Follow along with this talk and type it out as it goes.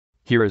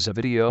Here is a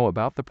video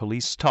about the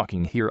police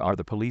stalking. Here are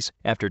the police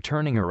after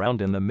turning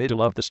around in the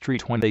middle of the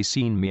street when they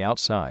seen me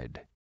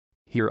outside.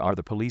 Here are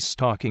the police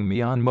stalking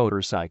me on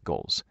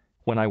motorcycles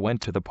when I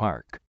went to the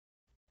park.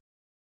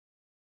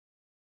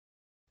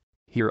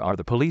 Here are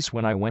the police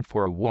when I went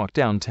for a walk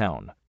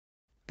downtown.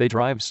 They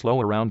drive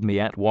slow around me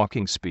at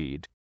walking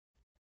speed.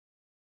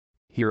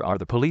 Here are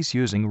the police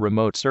using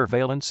remote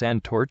surveillance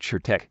and torture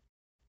tech.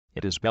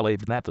 It is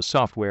believed that the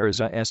software is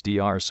a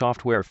SDR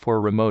software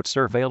for remote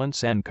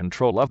surveillance and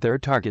control of their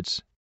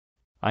targets.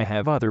 I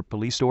have other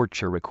police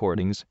torture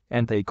recordings,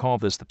 and they call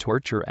this the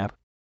torture app.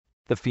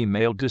 The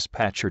female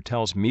dispatcher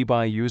tells me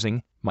by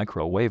using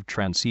microwave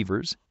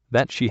transceivers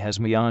that she has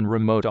me on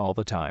remote all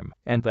the time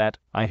and that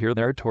I hear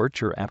their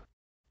torture app.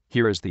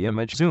 Here is the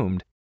image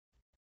zoomed.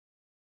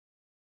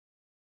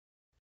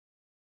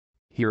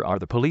 Here are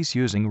the police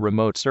using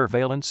remote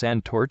surveillance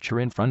and torture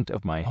in front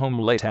of my home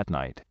late at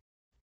night.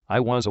 I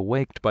was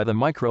awaked by the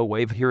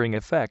microwave hearing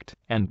effect,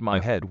 and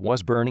my head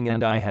was burning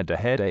and I had a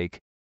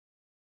headache.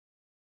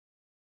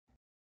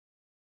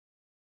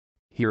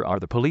 Here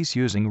are the police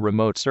using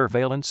remote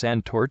surveillance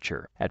and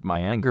torture at my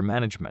anger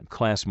management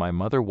class. My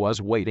mother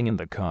was waiting in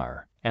the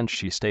car, and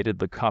she stated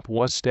the cop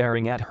was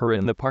staring at her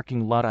in the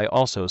parking lot. I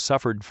also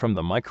suffered from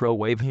the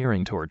microwave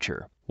hearing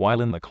torture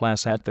while in the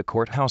class at the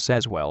courthouse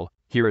as well.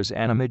 Here is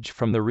an image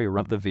from the rear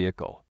of the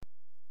vehicle.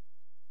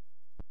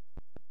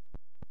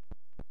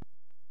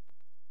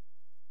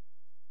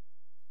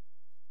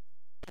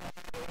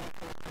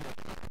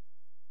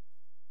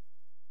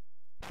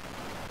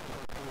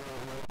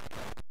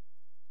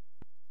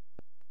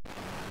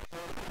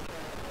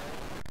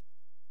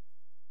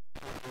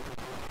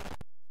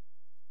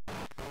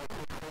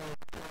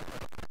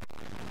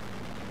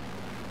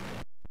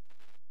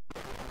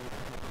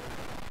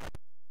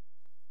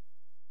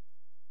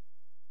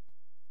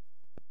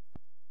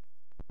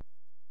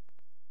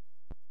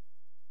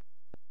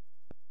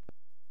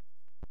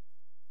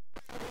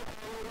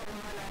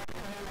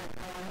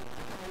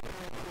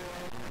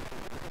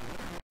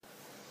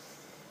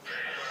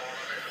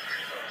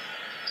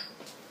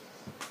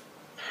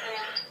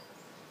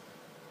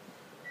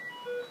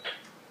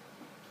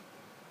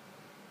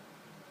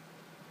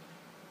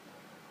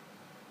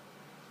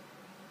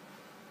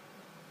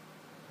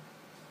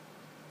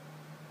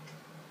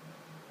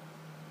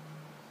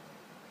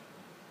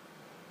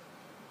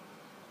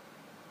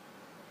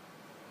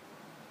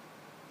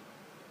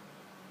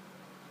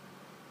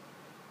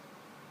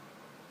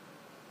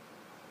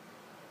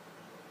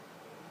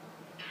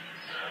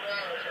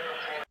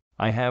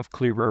 I have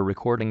clearer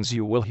recordings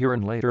you will hear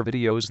in later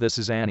videos. This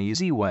is an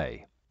easy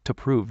way to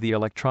prove the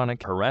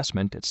electronic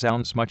harassment. It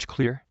sounds much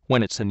clearer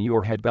when it's in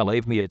your head.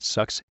 Believe me, it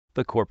sucks.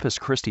 The Corpus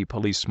Christi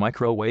police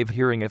microwave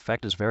hearing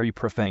effect is very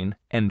profane,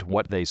 and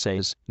what they say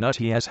is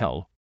nutty as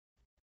hell.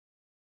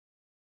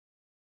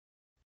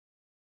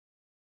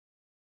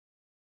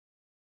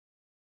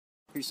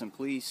 Here's some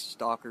police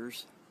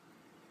stalkers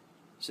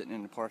sitting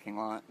in the parking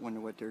lot. Wonder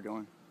what they're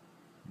doing.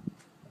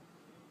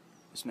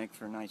 Just make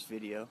for a nice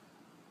video.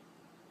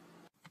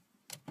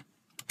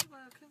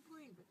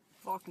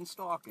 Fucking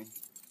stalking.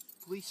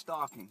 Police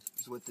stalking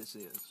is what this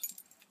is.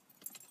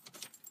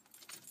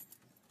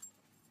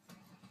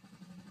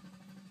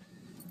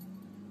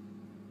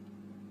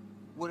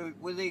 What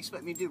do they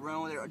expect me to do? Run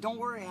over there? Don't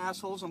worry,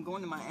 assholes. I'm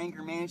going to my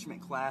anger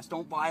management class.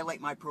 Don't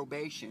violate my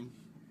probation.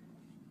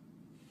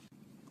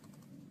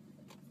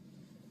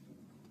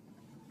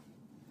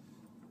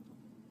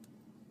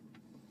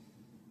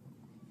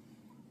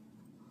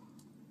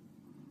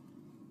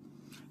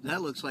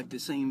 That looks like the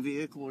same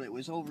vehicle that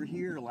was over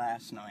here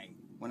last night.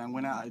 When I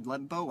went out, I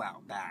let Bo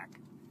out back.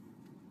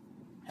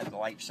 Had the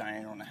light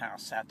shining on the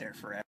house, sat there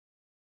forever.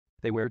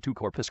 They were two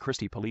Corpus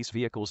Christi police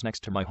vehicles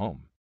next to my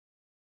home.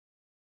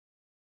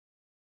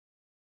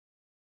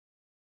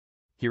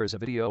 Here is a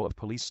video of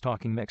police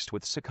stalking mixed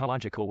with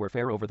psychological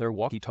warfare over their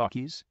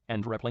walkie-talkies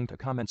and replying to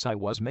comments I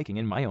was making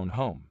in my own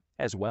home.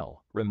 As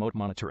well, remote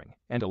monitoring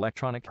and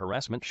electronic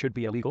harassment should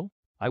be illegal.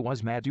 I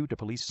was mad due to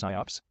police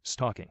psyops,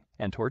 stalking,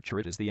 and torture.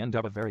 It is the end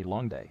of a very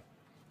long day.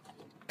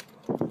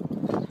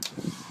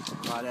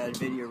 I had a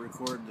video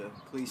record the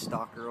police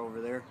stalker over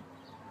there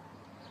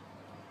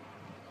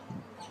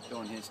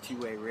doing his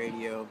two-way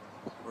radio,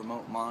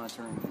 remote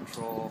monitoring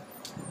control.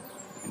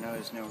 You know,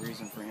 there's no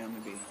reason for him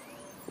to be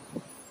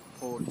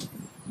pulled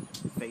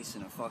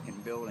facing a fucking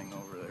building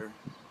over there,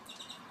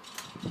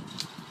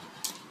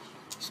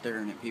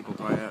 staring at people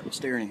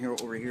staring here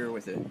over here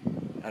with it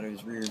out of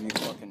his rear view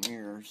fucking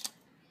mirrors.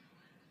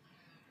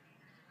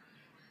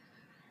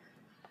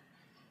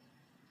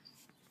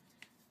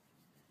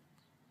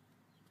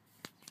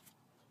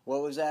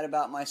 What was that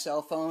about my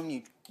cell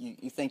phone?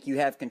 You think you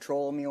have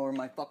control of me over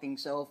my fucking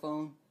cell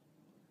phone?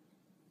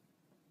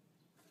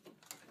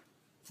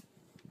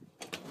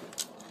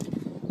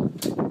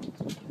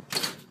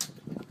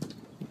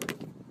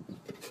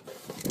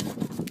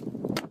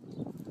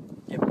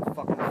 Give me a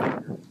fucking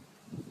finger.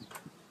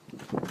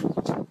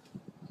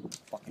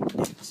 Fucking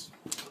dicks.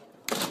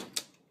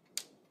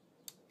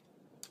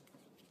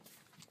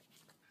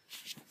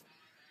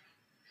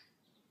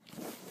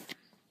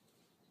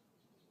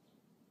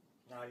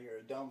 Now you're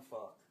a dumb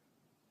fuck.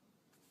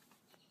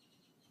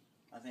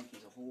 I think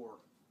he's a whore.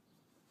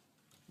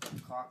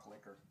 Cock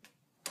licker.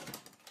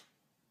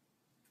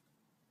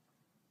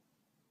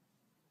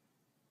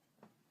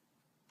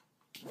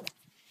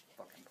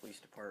 Fucking police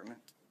department.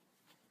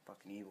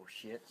 Fucking evil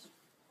shits.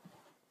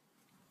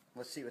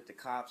 Let's see what the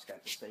cops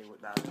got to say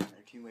about their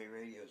two-way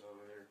radios over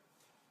there.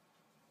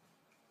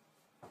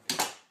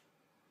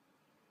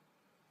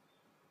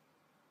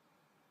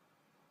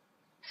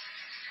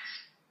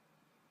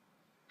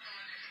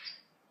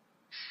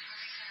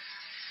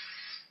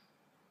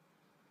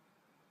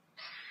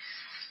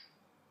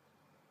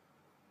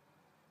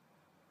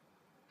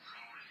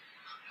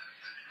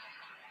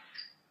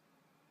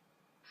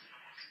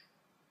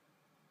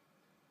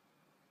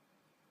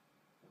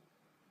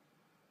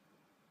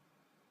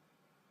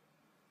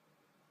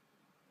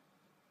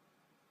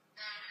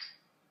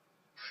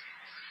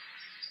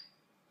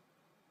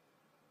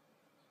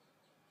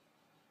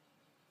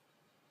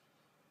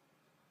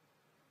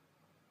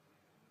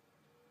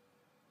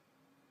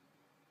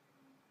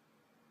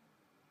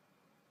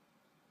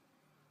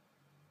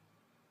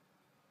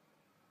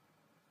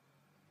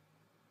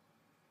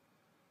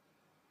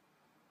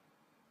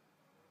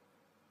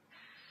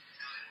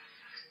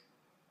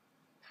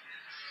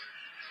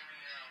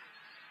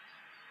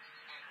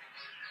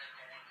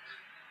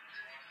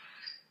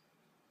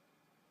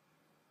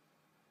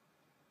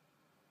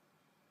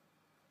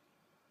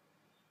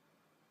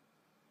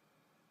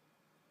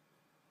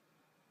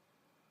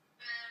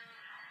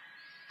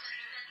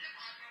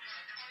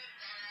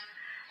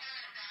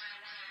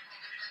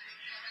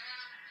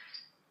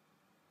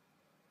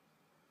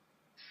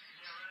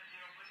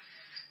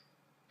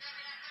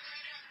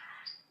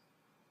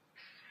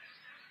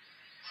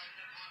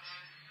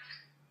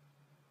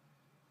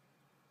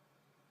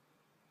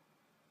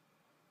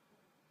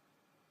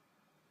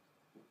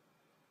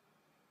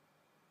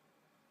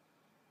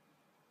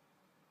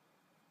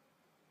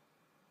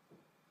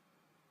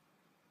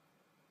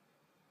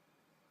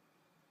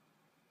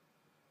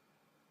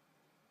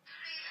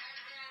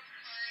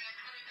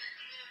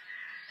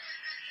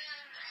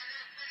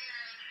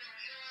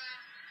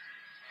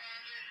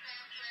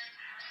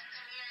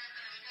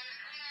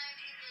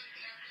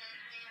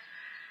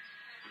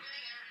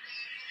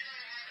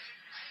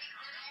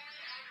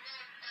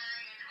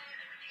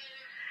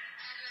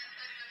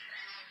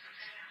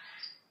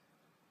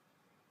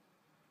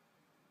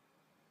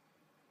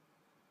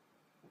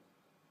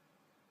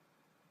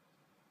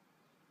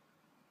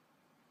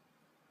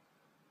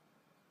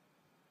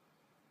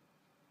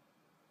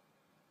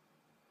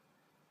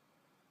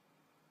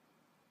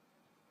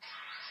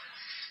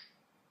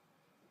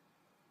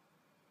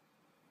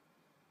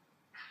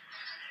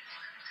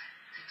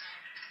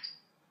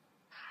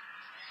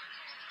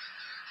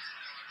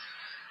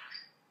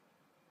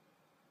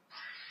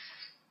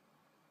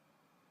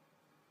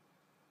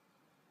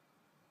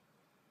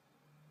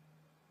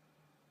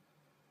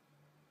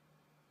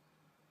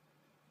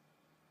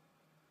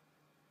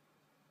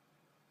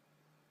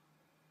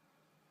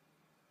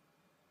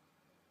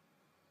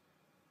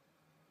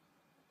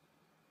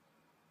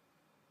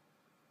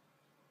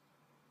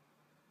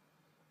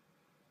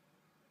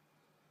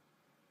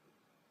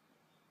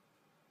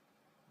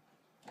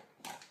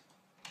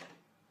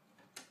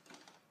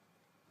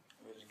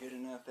 Good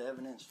enough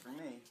evidence for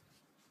me.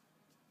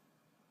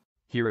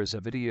 Here is a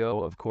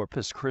video of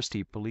Corpus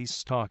Christi police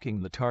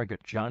stalking the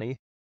target Johnny.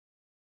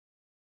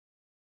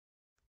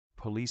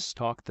 Police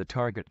stalk the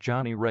target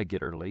Johnny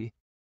regularly.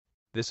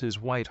 This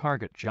is why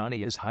target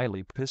Johnny is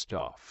highly pissed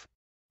off.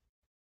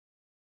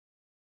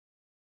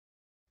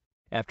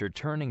 After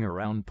turning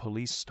around,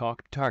 police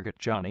stalked target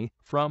Johnny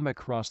from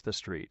across the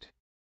street.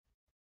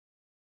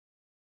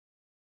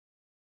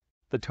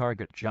 The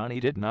target Johnny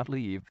did not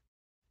leave.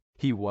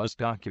 He was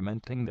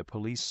documenting the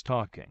police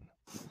stalking.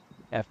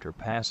 After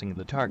passing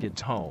the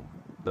target's home,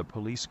 the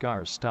police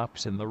car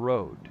stops in the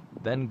road,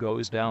 then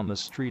goes down the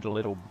street a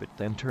little bit,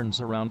 then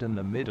turns around in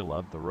the middle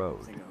of the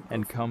road,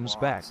 and comes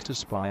back to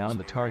spy on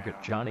the target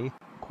Johnny.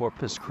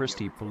 Corpus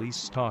Christi police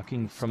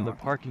stalking from the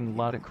parking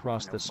lot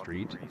across the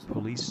street.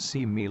 Police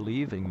see me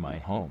leaving my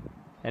home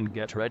and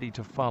get ready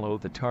to follow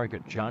the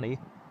target Johnny.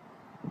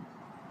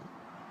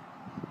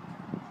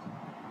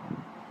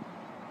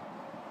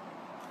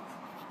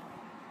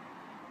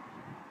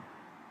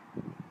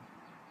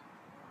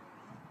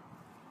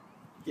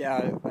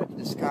 Yeah,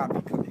 this cop,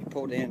 he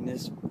pulled in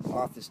this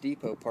Office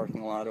Depot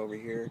parking lot over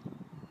here.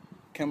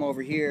 Come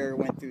over here,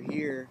 went through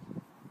here.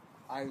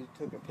 I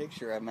took a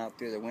picture of him out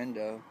through the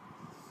window.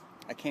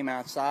 I came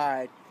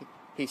outside,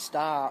 he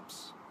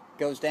stops,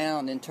 goes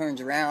down, then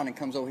turns around and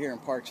comes over here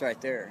and parks right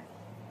there.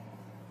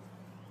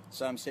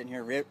 So I'm sitting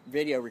here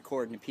video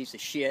recording a piece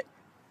of shit.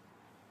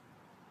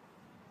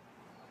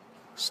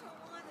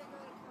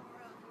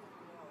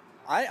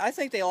 I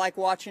think they like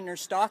watching their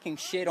stalking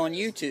shit on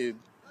YouTube.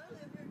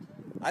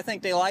 I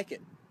think they like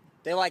it.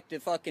 They like the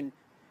fucking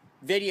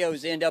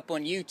videos end up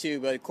on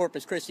YouTube of the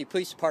Corpus Christi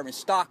Police Department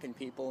stalking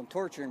people and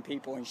torturing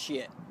people and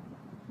shit.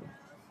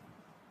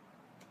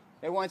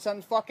 They want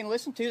something to fucking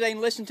listen to. They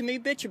can listen to me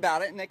bitch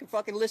about it, and they can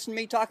fucking listen to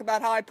me talk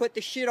about how I put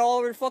the shit all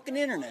over the fucking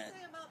internet.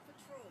 Say about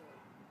patrol.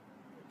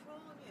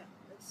 Patrolling,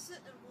 yeah. It's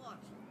sitting and watching.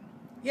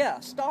 Yeah,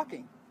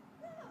 stalking.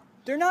 Yeah.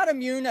 They're not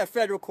immune at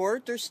federal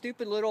court. Their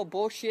stupid little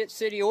bullshit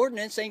city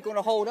ordinance ain't going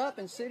to hold up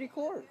in city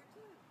court.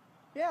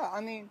 Yeah, I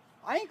mean,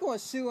 I ain't going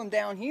to sue them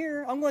down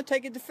here. I'm going to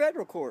take it to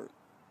federal court.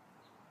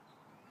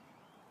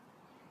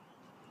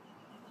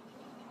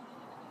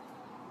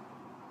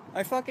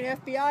 My fucking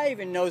FBI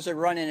even knows they're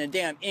running a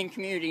damn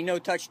in-community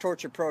no-touch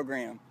torture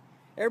program.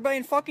 Everybody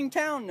in fucking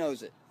town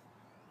knows it.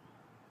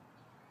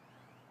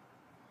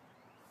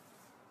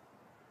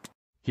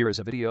 Here is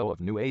a video of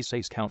New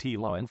Nueces County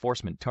law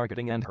enforcement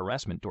targeting and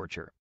harassment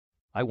torture.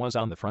 I was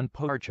on the front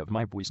porch of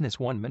my business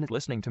 1 minute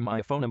listening to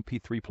my phone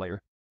MP3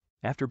 player.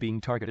 After being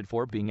targeted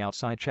for being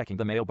outside checking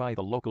the mail by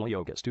the local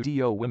yoga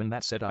studio women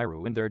that said I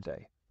ruined their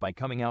day. By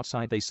coming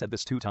outside they said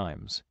this 2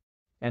 times.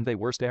 And they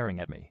were staring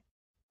at me.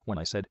 When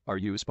I said, "Are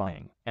you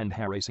spying and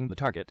harassing the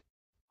target?"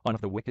 one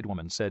of the wicked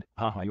women said,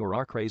 "Haha, you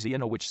are crazy,"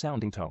 in a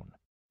witch-sounding tone.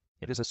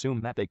 It is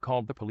assumed that they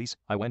called the police.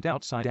 I went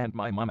outside and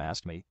my mom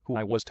asked me who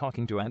I was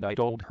talking to, and I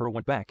told her.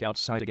 Went back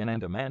outside again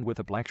and a man with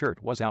a black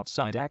shirt was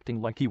outside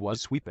acting like he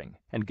was sweeping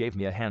and gave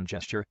me a hand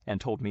gesture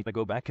and told me to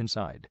go back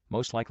inside,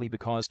 most likely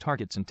because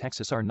targets in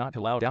Texas are not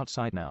allowed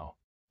outside now.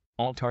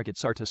 All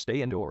targets are to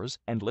stay indoors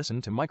and listen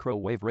to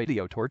microwave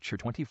radio torture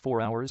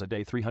 24 hours a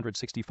day,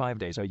 365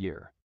 days a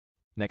year.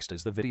 Next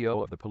is the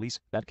video of the police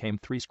that came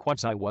 3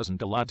 squads. I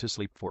wasn't allowed to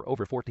sleep for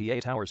over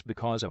 48 hours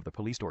because of the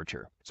police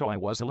torture, so I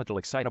was a little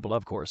excitable,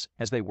 of course,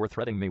 as they were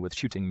threatening me with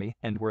shooting me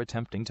and were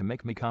attempting to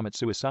make me commit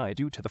suicide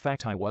due to the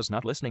fact I was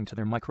not listening to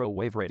their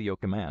microwave radio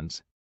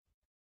commands.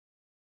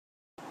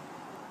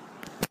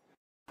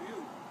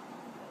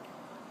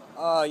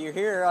 You're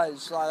here. I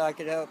just thought I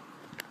could help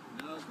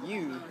you. I'm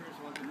here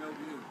so I can help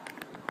you.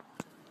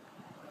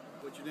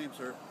 What's your name,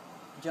 sir?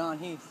 John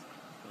Heath.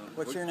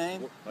 What's your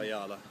name?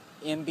 Ayala.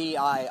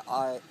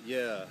 M-B-I-I-A-Y-L-A.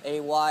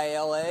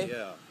 Yeah.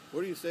 Yeah.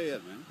 Where do you stay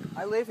at, man?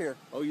 I live here.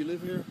 Oh, you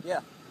live here? Yeah.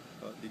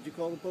 Did you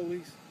call the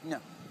police? No.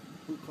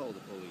 Who called the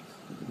police?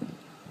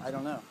 I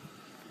don't know.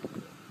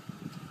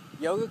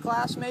 Yoga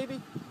class,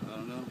 maybe? I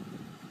don't know.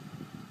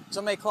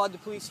 Somebody called the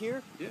police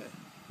here? Yeah.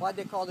 Why'd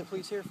they call the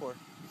police here for?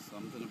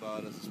 Something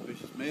about a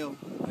suspicious mail.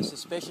 A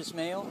suspicious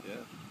mail? Yeah.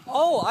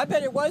 Oh, I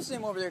bet it was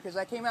them over there, because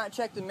I came out and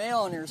checked the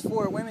mail, and there was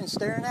 4 women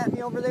staring at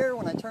me over there.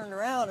 When I turned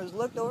around, I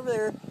looked over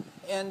there,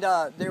 and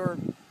they were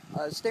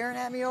staring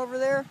at me over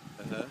there.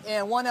 Uh-huh.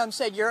 And one of them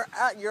said, you're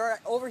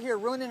over here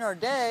ruining our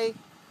day.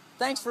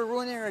 Thanks for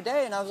ruining our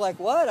day." And I was like,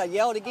 "What?" I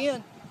yelled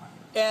again.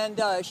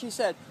 And she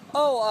said,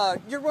 "Oh,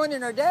 you're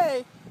ruining our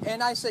day."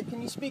 And I said,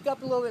 "Can you speak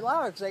up a little bit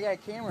louder?" Because I got a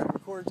camera that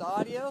records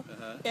audio.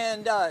 Uh-huh.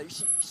 And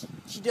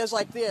she does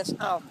like this.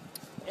 Oh.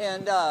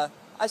 And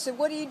I said,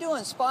 "What are you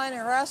doing, spying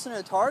and harassing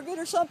a target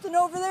or something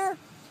over there?"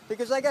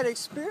 Because I got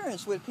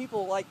experience with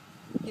people like,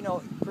 you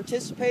know,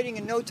 participating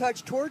in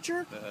no-touch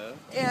torture. Uh-huh.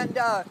 And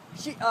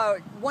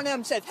one of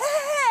them said,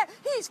 "Ha,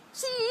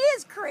 she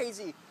is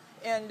crazy."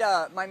 And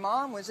my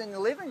mom was in the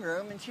living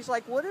room, and she's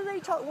like, what are they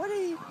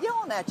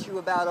yelling at you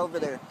about over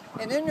there?"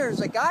 And then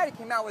there's a guy that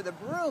came out with a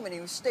broom, and he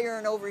was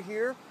staring over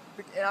here.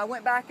 And I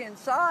went back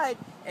inside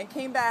and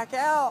came back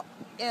out,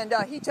 and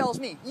he tells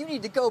me, "You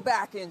need to go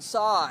back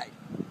inside."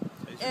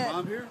 Is your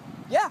mom here?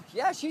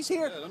 Yeah, she's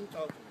here. Yeah, let me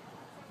talk to him.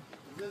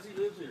 He says he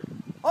lives here.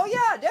 Oh yeah,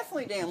 I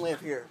definitely damn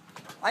live here.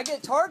 I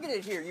get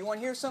targeted here. You want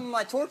to hear some of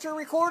my torture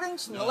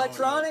recordings from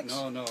electronics?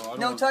 No, I don't.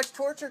 No-touch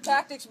torture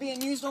tactics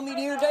being used on me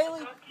here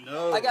daily?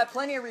 No. I got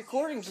plenty of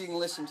recordings you can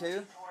listen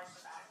to.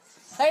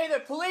 Hey, the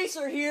police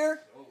are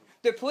here.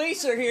 The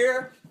police are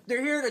here.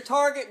 They're here to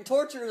target and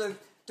torture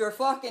their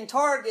fucking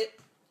target.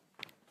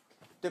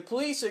 The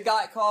police have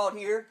got called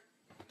here.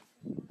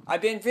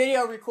 I've been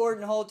video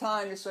recording the whole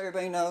time, just so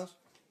everybody knows.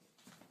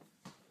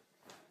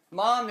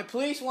 Mom, the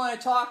police want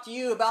to talk to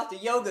you about the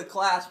yoga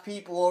class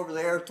people over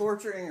there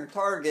torturing your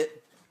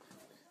target.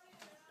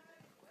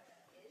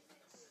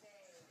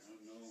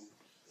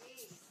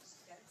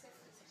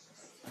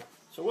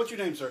 So what's your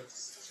name, sir?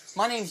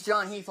 My name's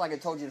John Heath, like I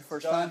told you the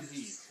first time. John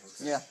Heath.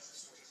 Okay. Yeah.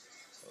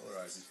 All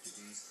right, Mr.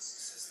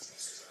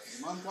 Heath.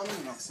 Your mom coming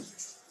or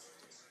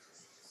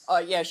no?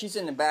 Yeah, she's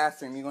in the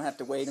bathroom. You're going to have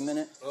to wait a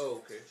minute.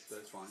 Oh, okay.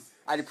 That's fine.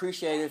 I'd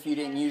appreciate it if you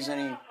didn't use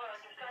any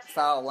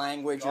foul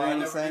language or I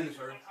anything. never did,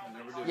 sir. I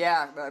never did.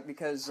 Yeah,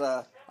 because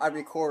I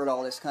record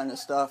all this kind of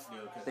stuff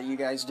that you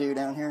guys do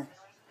down here.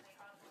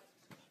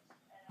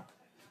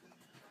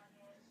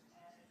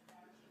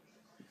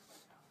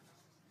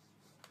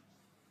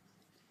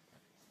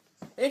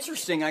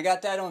 Interesting, I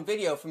got that on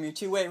video from your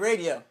two-way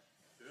radio.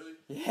 Really?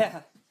 Yeah.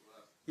 Wow.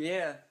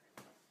 Yeah.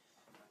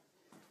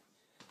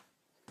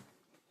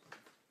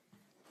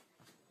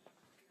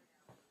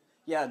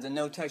 Yeah, the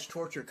no-touch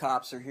torture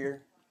cops are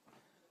here.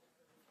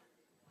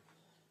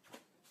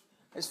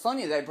 It's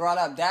funny they brought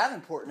up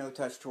Davenport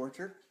no-touch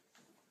torture.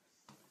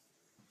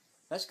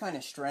 That's kind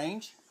of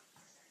strange.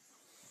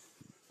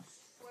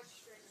 What's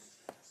strange?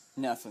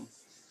 Nothing.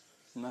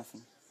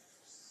 Nothing.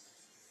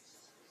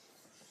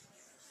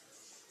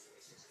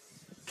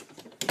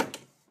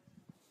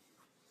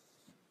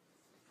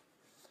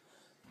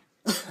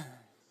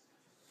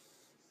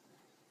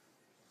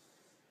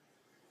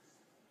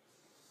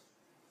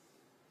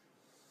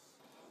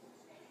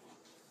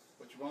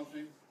 wrong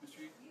thing, Mr.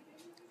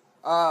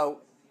 Heath?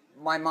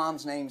 My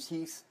mom's name's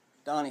Heath,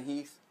 Donna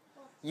Heath.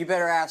 You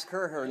better ask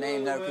her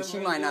name though, because she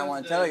might not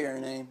want to tell you her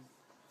name.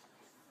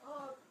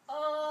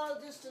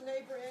 Just a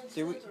neighbor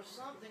incident or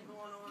something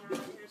going on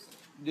around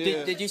here.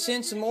 Yeah. Did you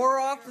send some more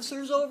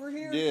officers over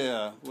here?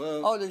 Yeah,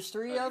 well... Oh, there's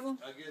 3 of them?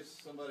 I guess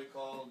somebody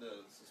called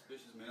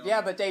suspicious mail.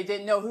 Yeah, but they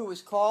didn't know who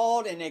was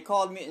called, and they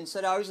called me and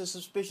said I was a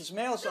suspicious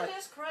mail. So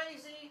It's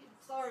crazy.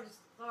 Started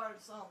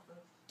something.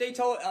 they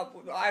told,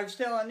 I was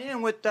telling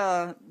them what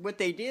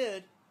they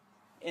did,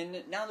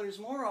 and now there's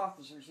more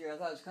officers here. I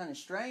thought it was kind of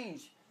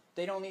strange.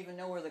 They don't even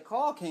know where the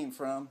call came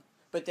from,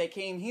 but they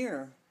came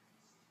here.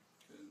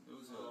 It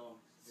was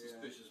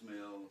suspicious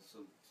mail.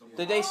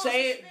 Did they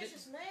say it?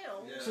 Suspicious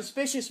mail? Yeah.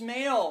 Suspicious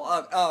mail.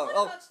 What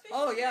about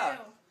suspicious Yeah.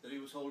 mail? That he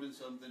was holding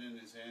something in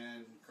his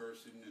hand,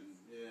 cursing, and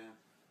you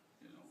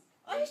know.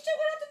 Oh, you still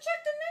went out to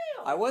check the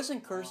mail. I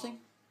wasn't cursing.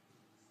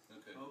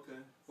 Okay.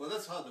 Well,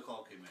 that's how the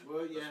call came in.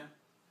 Well, yeah.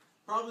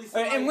 Probably.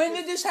 And when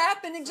did this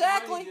happen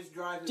exactly?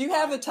 Do you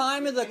have a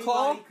time of the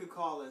call? Anybody could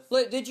call us.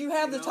 Look, did you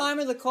have the time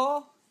of the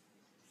call?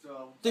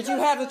 So. Did you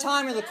have the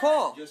time of the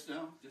call? Just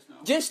now.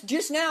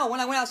 Just now, when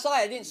I went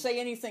outside, I didn't say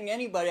anything to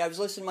anybody. I was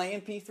listening to my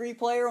MP3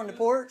 player on the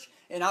porch,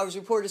 and I was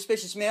reported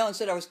suspicious mail and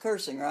said I was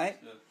cursing, right?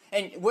 Yeah.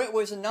 And what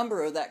was the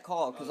number of that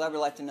call? Because I would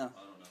like to know.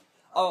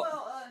 I don't know.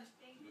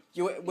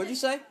 Oh, what'd you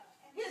say?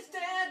 His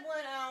dad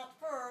went out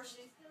first,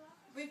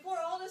 before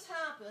all this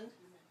happened,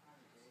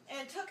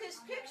 and took his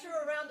picture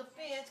around the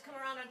fence, come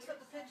around and took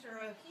a picture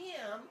of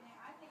him,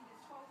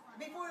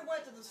 before he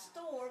went to the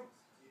store,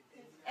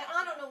 and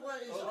I don't know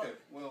what it is. Okay,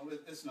 well,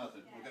 it's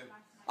nothing, okay?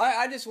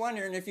 I just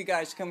wondering if you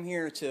guys come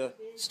here to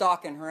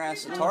stalk and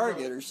harass a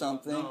target or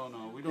something.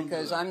 No, we don't.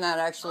 Because I'm not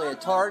actually a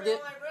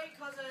target.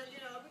 Because,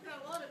 we've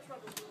got a lot of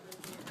trouble with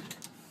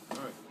All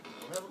right.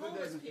 Well, have a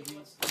good homeless day, Mr.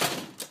 people.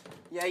 Heath.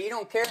 Yeah, you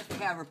don't care if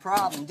you have a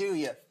problem, do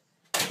you?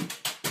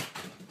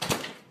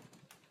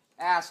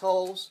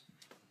 Assholes.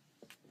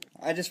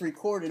 I just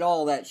recorded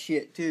all that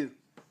shit, too.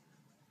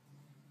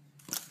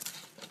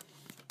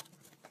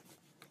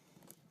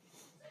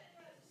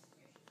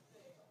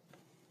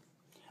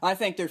 I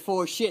think they're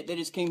full of shit. They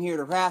just came here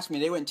to harass me.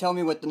 They wouldn't tell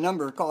me what the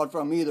number called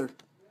from either.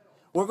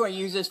 We're going to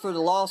use this for the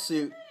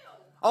lawsuit.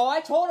 Oh,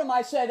 I told him,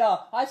 I said,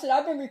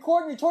 I've been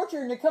recording your torture,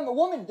 and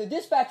the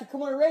dispatcher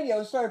come on the radio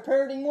and started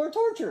parroting more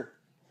torture.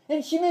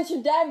 And she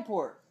mentioned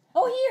Davenport.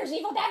 Oh, here's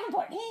evil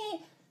Davenport.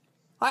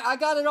 I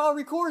got it all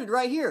recorded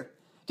right here.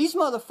 These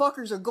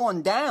motherfuckers are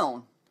going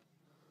down.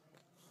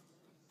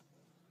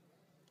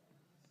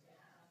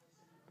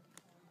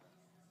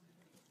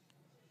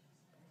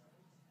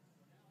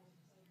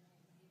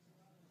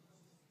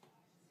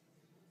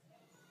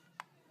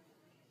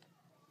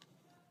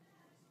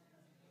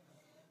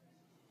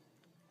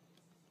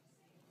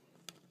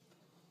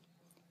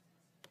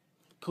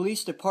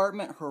 Police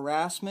Department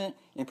harassment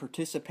and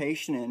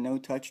participation in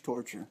no-touch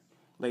torture.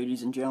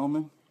 Ladies and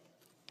gentlemen.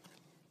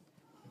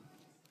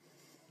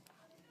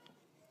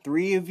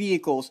 3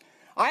 vehicles.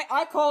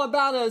 I call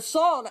about an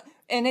assault,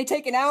 and they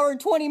take an hour and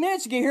 20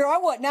 minutes to get here. I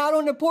wasn't out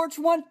on the porch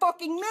 1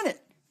 fucking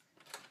minute.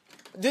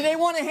 Do they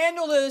want to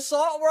handle the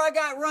assault where I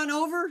got run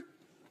over?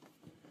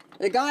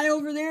 The guy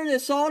over there that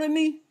assaulted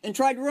me and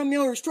tried to run me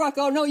over his truck.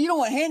 Oh, no, you don't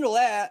want to handle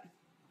that.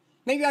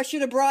 Maybe I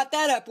should have brought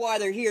that up while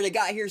they're here. They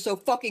got here so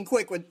fucking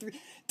quick with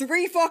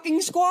three fucking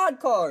squad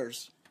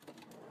cars.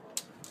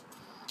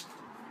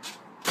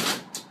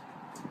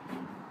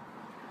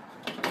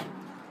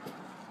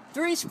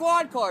 Three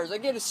squad cars. They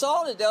get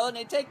assaulted though, and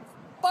they take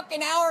a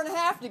fucking hour and a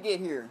half to get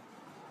here.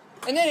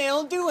 And then they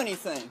don't do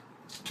anything.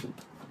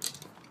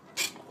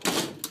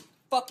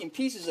 Fucking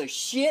pieces of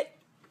shit.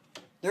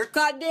 They're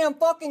goddamn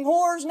fucking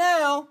whores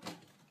now.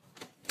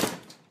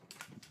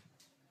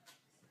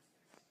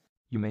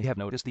 You may have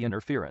noticed the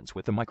interference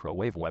with the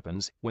microwave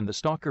weapons when the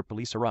stalker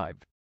police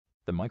arrived.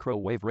 The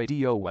microwave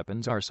radio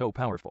weapons are so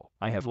powerful,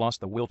 I have lost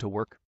the will to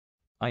work.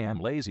 I am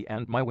lazy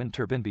and my wind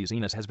turbine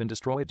business has been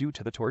destroyed due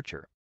to the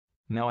torture.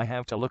 Now I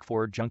have to look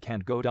for junk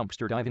and go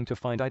dumpster diving to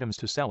find items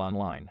to sell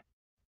online.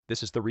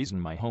 This is the reason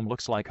my home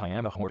looks like I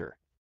am a hoarder.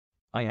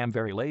 I am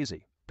very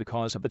lazy,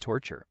 because of the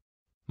torture.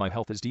 My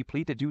health is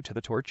depleted due to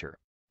the torture.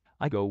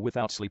 I go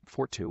without sleep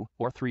for 2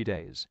 or 3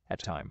 days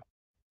at a time.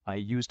 I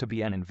used to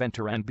be an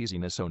inventor and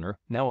business owner,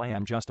 now I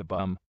am just a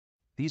bum.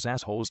 These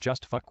assholes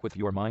just fuck with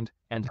your mind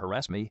and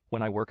harass me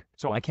when I work,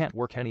 so I can't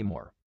work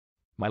anymore.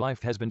 My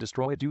life has been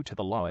destroyed due to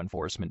the law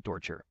enforcement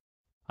torture.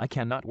 I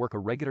cannot work a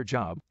regular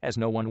job, as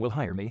no one will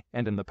hire me,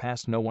 and in the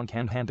past no one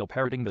can handle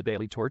parroting the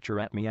daily torture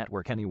at me at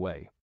work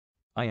anyway.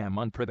 I am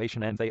on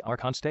probation and they are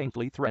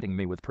constantly threatening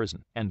me with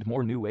prison and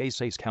more new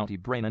Aces County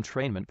brain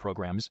entrainment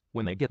programs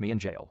when they get me in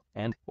jail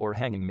or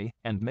hanging me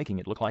and making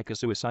it look like a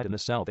suicide in the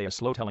cell. They are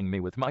slow telling me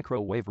with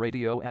microwave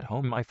radio at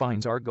home my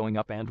fines are going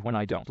up, and when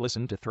I don't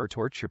listen to their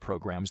torture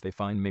programs they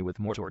fine me with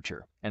more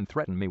torture and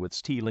threaten me with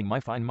stealing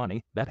my fine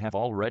money that have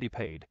already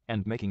paid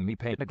and making me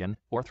pay it again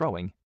or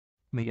throwing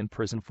me in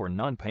prison for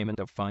non-payment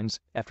of fines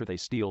after they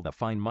steal the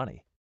fine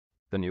money.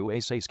 The new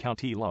Aces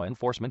County law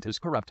enforcement is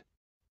corrupt.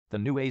 The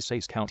new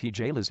Aces County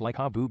jail is like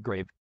Abu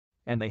Ghraib.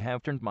 And they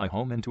have turned my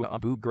home into a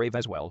Abu grave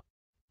as well.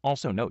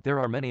 Also note there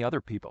are many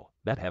other people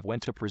that have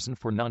went to prison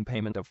for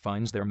non-payment of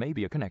fines. There may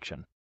be a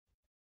connection.